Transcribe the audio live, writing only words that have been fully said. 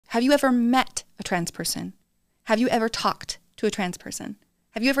Have you ever met a trans person? Have you ever talked to a trans person?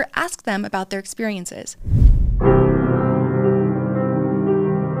 Have you ever asked them about their experiences?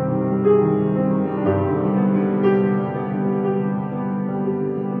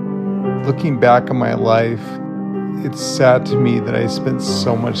 Looking back on my life, it's sad to me that I spent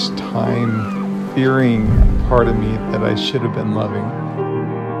so much time fearing a part of me that I should have been loving.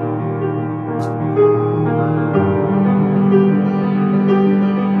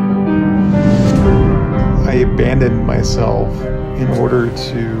 I abandoned myself in order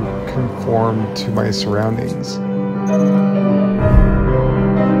to conform to my surroundings.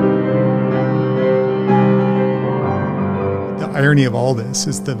 The irony of all this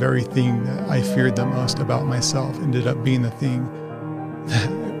is the very thing that I feared the most about myself ended up being the thing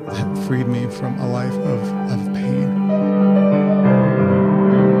that freed me from a life of pain.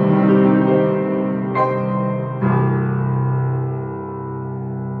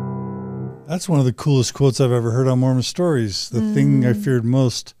 That's one of the coolest quotes I've ever heard on Mormon Stories. The thing I feared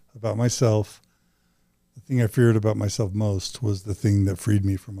most about myself, the thing I feared about myself most was the thing that freed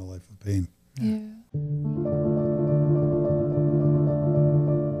me from a life of pain. Yeah.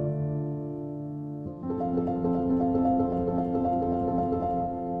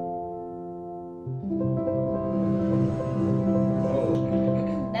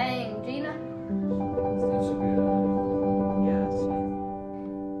 Dang, Gina.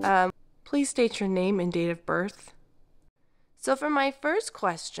 Please state your name and date of birth. So for my first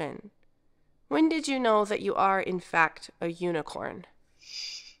question, when did you know that you are, in fact, a unicorn?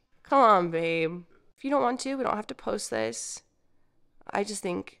 Come on, babe. If you don't want to, we don't have to post this. I just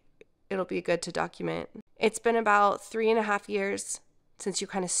think it'll be good to document. It's been about 3.5 years since you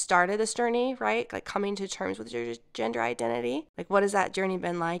kind of started this journey, right? Like coming to terms with your gender identity. Like what has that journey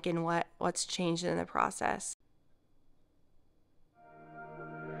been like and what's changed in the process?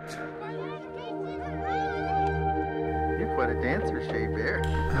 You're quite a dancer, Shaye Bear.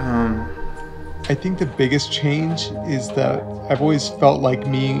 I think the biggest change is that I've always felt like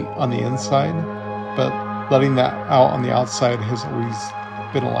me on the inside, but letting that out on the outside has always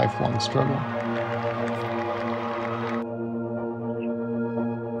been a lifelong struggle.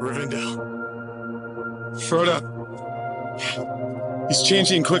 Rivendell. Throw it up. He's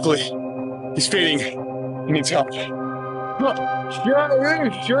changing quickly. He's fading. He needs help. I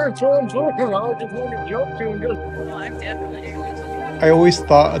always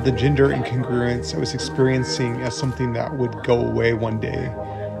thought of the gender incongruence I was experiencing as something that would go away one day.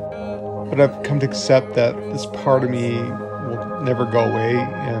 But I've come to accept that this part of me will never go away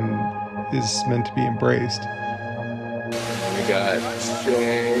and is meant to be embraced. Oh my God.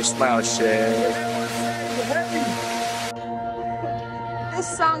 Shaye, smile, Shaye. This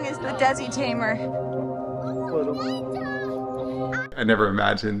song is the Desi Tamer. I never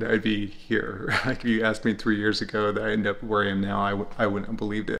imagined I'd be here. Like if you asked me 3 years ago that I end up where I am now, I wouldn't have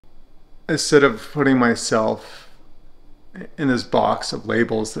believed it. Instead of putting myself in this box of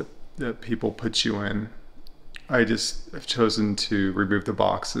labels that people put you in, I just have chosen to remove the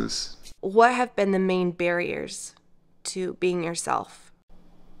boxes. What have been the main barriers to being yourself?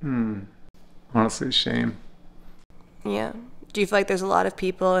 Honestly, shame. Yeah. Do you feel like there's a lot of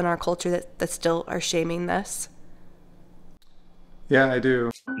people in our culture that still are shaming this? Yeah, I do.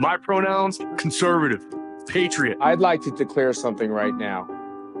 My pronouns, conservative, patriot. I'd like to declare something right now.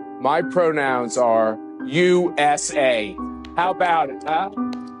 My pronouns are USA. How about it, huh?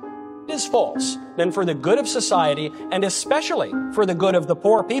 Is false, then for the good of society, and especially for the good of the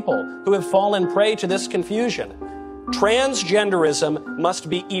poor people who have fallen prey to this confusion, transgenderism must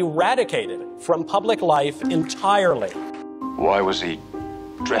be eradicated from public life entirely. Why was he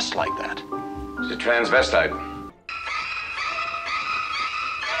dressed like that? He's a transvestite.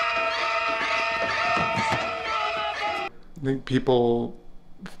 I think people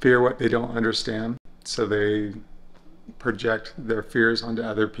fear what they don't understand, so they project their fears onto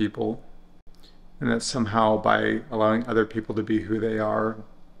other people, and that somehow by allowing other people to be who they are,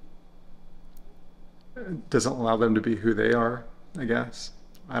 it doesn't allow them to be who they are, I guess.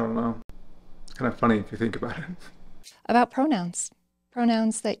 I don't know. It's kind of funny if you think about it. About pronouns.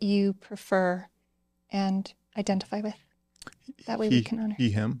 Pronouns that you prefer and identify with. That way we can honor.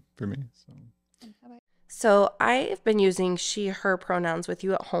 He, him, for me. So I've been using she, her pronouns with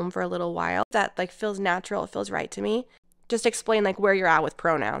you at home for a little while. That like feels natural. It feels right to me. Just explain like where you're at with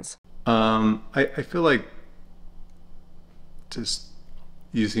pronouns. I feel like just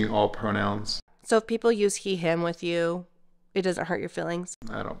using all pronouns. So if people use he, him with you, it doesn't hurt your feelings?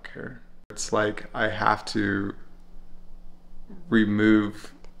 I don't care. It's like I have to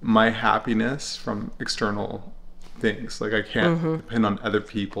remove my happiness from external things. Like I can't depend on other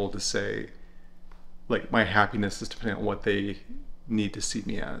people to say, like my happiness is dependent on what they need to see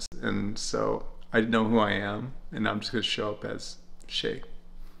me as. And so I know who I am, and I'm just going to show up as Shaye.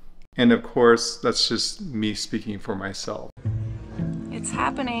 And of course, that's just me speaking for myself. It's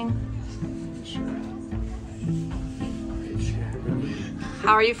happening.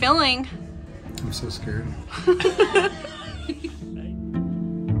 How are you feeling? I'm so scared.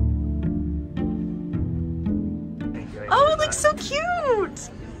 Oh, it looks so cute.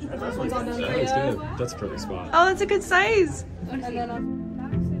 That's good. That's a perfect spot. Oh, that's a good size.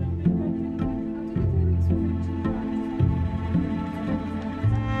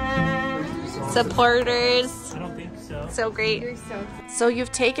 Supporters. I don't think so. So great. So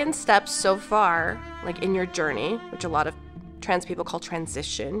you've taken steps so far, like in your journey, which a lot of trans people call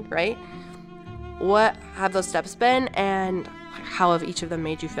transition, right? What have those steps been, and how have each of them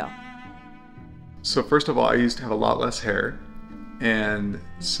made you feel? So first of all, I used to have a lot less hair. And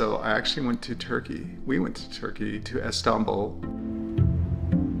so I actually went to Turkey. We went to Turkey, to Istanbul.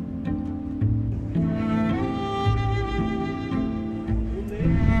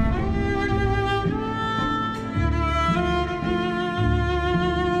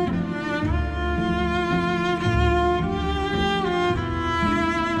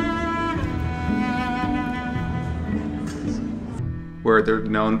 Where they're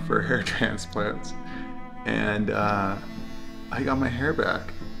known for hair transplants. And I got my hair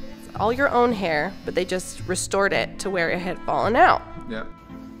back. It's all your own hair, but they just restored it to where it had fallen out. Yep.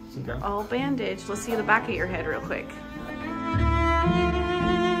 Okay. All bandaged. Let's see the back of your head real quick.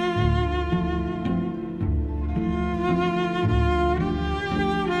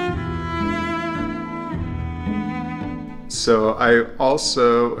 So I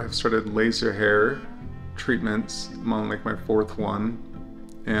also have started laser hair treatments. I'm on like my 4th one.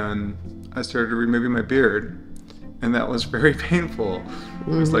 And I started removing my beard. And that was very painful. It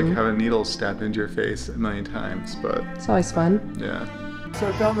was like having needles stabbed into your face a million times, but... It's always fun. Yeah. So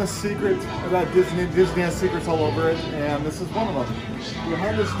I found this secret about Disney. Disney has secrets all over it, and this is one of them.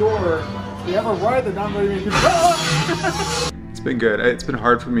 Behind this door, we have a ride that not very many people... It's been good. It's been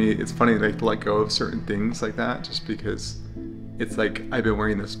hard for me. It's funny like to let go of certain things like that, just because it's like I've been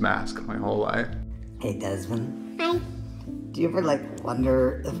wearing this mask my whole life. Hey Desmond. Hi. Do you ever like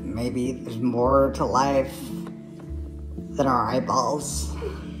wonder if maybe there's more to life than our eyeballs?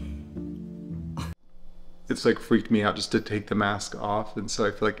 It's like freaked me out just to take the mask off, and so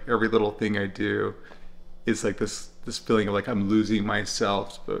I feel like every little thing I do is like this feeling of like I'm losing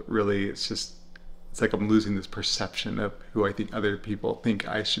myself, but really it's like I'm losing this perception of who I think other people think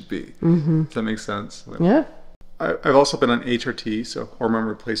I should be. Does that make sense? Yeah. I've also been on HRT, so hormone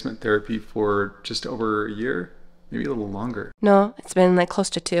replacement therapy, for just over a year, maybe a little longer. No, it's been like close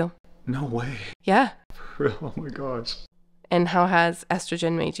to 2. No way. Yeah. For real? Oh my gosh. And how has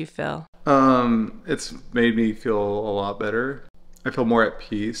estrogen made you feel? It's made me feel a lot better. I feel more at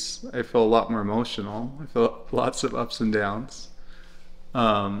peace. I feel a lot more emotional. I feel lots of ups and downs.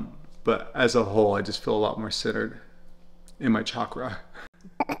 But as a whole, I just feel a lot more centered in my chakra.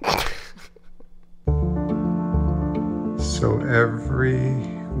 So every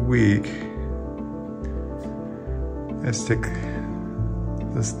week, I stick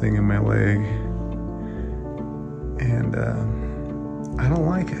this thing in my leg, and I don't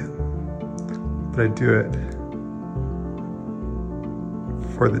like it, but I do it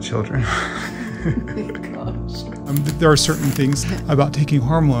for the children. There are certain things about taking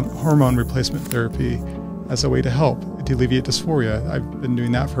hormone replacement therapy as a way to help to alleviate dysphoria. I've been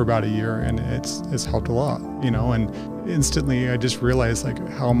doing that for about a year, and it's helped a lot, and instantly I just realized like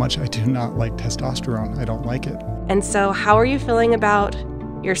how much I do not like testosterone. I don't like it. And so how are you feeling about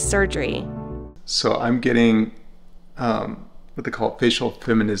your surgery? So I'm getting what they call facial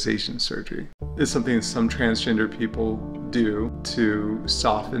feminization surgery. It's something some transgender people do to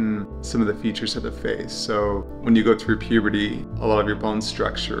soften some of the features of the face. So when you go through puberty, a lot of your bone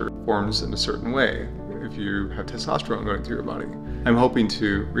structure forms in a certain way if you have testosterone going through your body. I'm hoping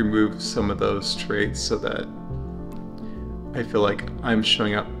to remove some of those traits so that I feel like I'm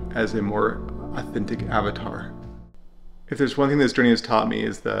showing up as a more authentic avatar. If there's one thing this journey has taught me,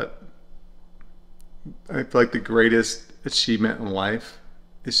 is that I feel like the greatest achievement in life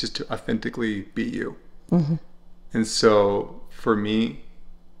is just to authentically be you. And so for me,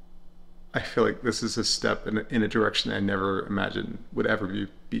 I feel like this is a step in a direction I never imagined would ever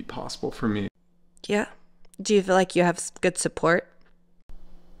be possible for me. Yeah. Do you feel like you have good support?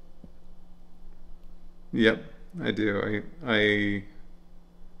 Yep, I do. I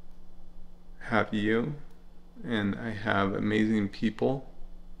have you, and I have amazing people.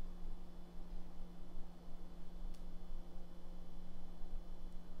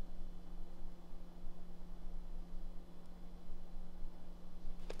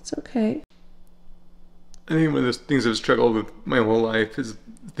 It's okay. I think one of the things I've struggled with my whole life is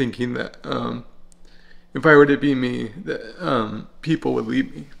thinking that if I were to be me, that people would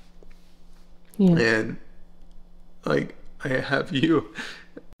leave me. Yeah. And like I have you.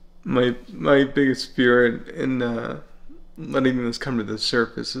 My biggest fear in letting this come to the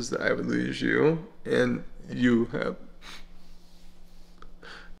surface is that I would lose you, and you have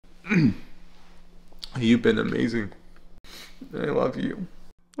you've been amazing. I love you.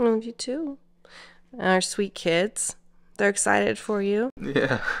 I love you too. Our sweet kids, they're excited for you.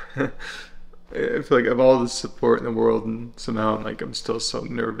 Yeah. I feel like I have all the support in the world, and somehow I'm still so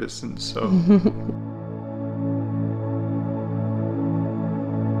nervous and so...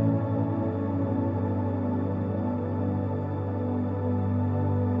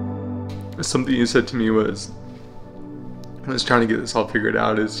 Something you said to me was, when I was trying to get this all figured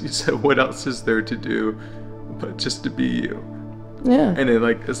out, is you said, what else is there to do but just to be you? Yeah. And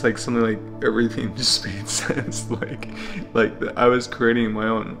it's like something like everything just made sense. Like I was creating my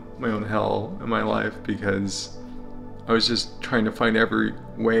own hell in my life because I was just trying to find every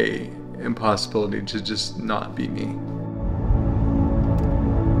way and possibility to just not be me.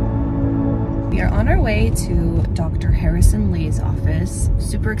 We are on our way to Dr. Harrison Lee's office.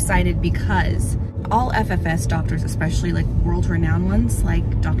 Super excited because all FFS doctors, especially like world-renowned ones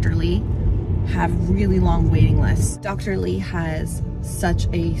like Dr. Lee, have really long waiting lists. Dr. Lee has such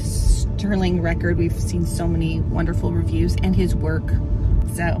a sterling record. We've seen so many wonderful reviews and his work.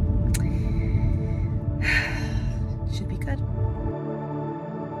 So, should be good.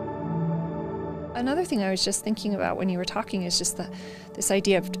 Another thing I was just thinking about when you were talking is just this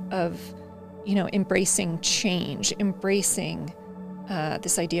idea of you know, embracing change, embracing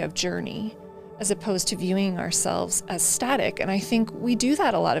this idea of journey, as opposed to viewing ourselves as static. And I think we do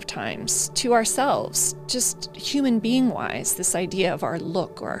that a lot of times to ourselves, just human being-wise, this idea of our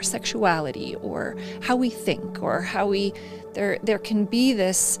look or our sexuality or how we think or how we, there can be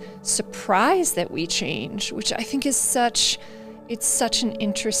this surprise that we change, which I think is it's such an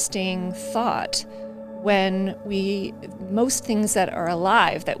interesting thought. When most things that are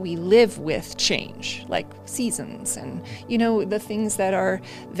alive that we live with change, like seasons and, you know, the things that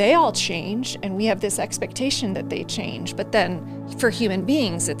they all change and we have this expectation that they change. But then for human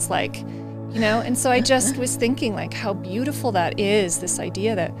beings, it's like, you know, and so I just was thinking like how beautiful that is, this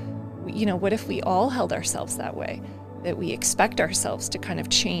idea that, you know, what if we all held ourselves that way, that we expect ourselves to kind of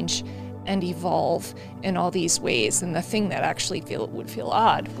change and evolve in all these ways. And the thing that actually would feel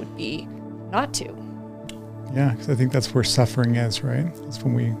odd would be not to. Yeah, because I think that's where suffering is, right? It's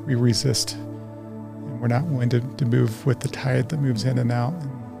when we resist and we're not willing to move with the tide that moves in and out. And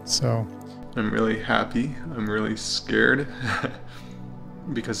so I'm really happy. I'm really scared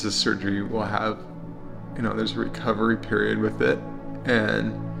because the surgery will have, you know, there's a recovery period with it.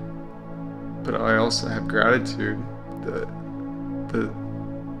 But I also have gratitude that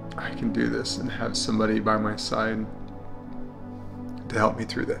I can do this and have somebody by my side to help me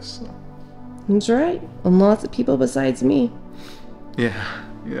through this. So. That's right. And lots of people besides me. Yeah.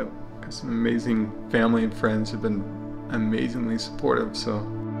 Some amazing family and friends have been amazingly supportive, so.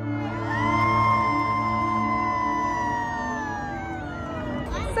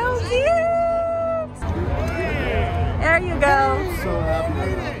 So cute! There you go. So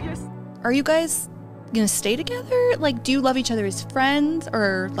happy. Are you guys gonna stay together? Like, do you love each other as friends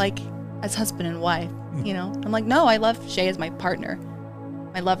or like as husband and wife? You know? I'm like, no, I love Shaye as my partner,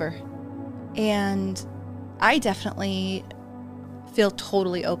 my lover. And I definitely feel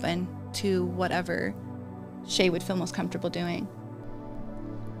totally open to whatever Shaye would feel most comfortable doing.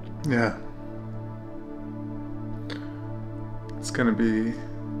 Yeah. It's gonna be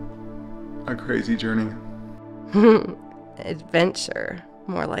a crazy journey. Adventure,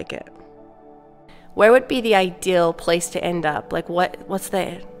 more like it. Where would be the ideal place to end up? Like what's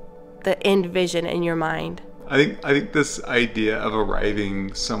the end vision in your mind? I think this idea of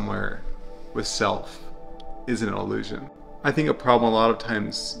arriving somewhere with self is an illusion. I think a problem a lot of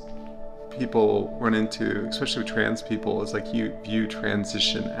times people run into, especially with trans people, is like you view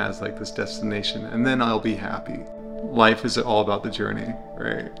transition as like this destination and then I'll be happy. Life is all about the journey,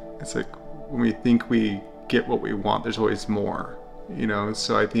 right? It's like when we think we get what we want, there's always more, you know?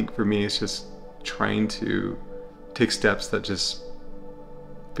 So I think for me, it's just trying to take steps that just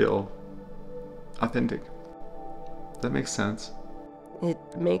feel authentic. Does that make sense? It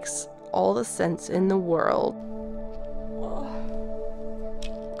makes all the sense in the world.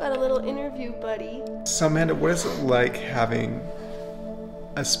 Got a little interview, buddy. So Amanda, what is it like having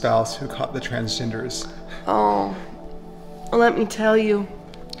a spouse who caught the transgenders? Oh, let me tell you,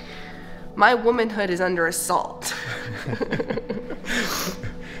 my womanhood is under assault.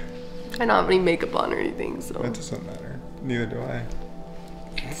 I don't have any makeup on or anything, so. That doesn't matter. Neither do I.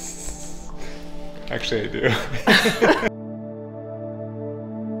 Actually, I do.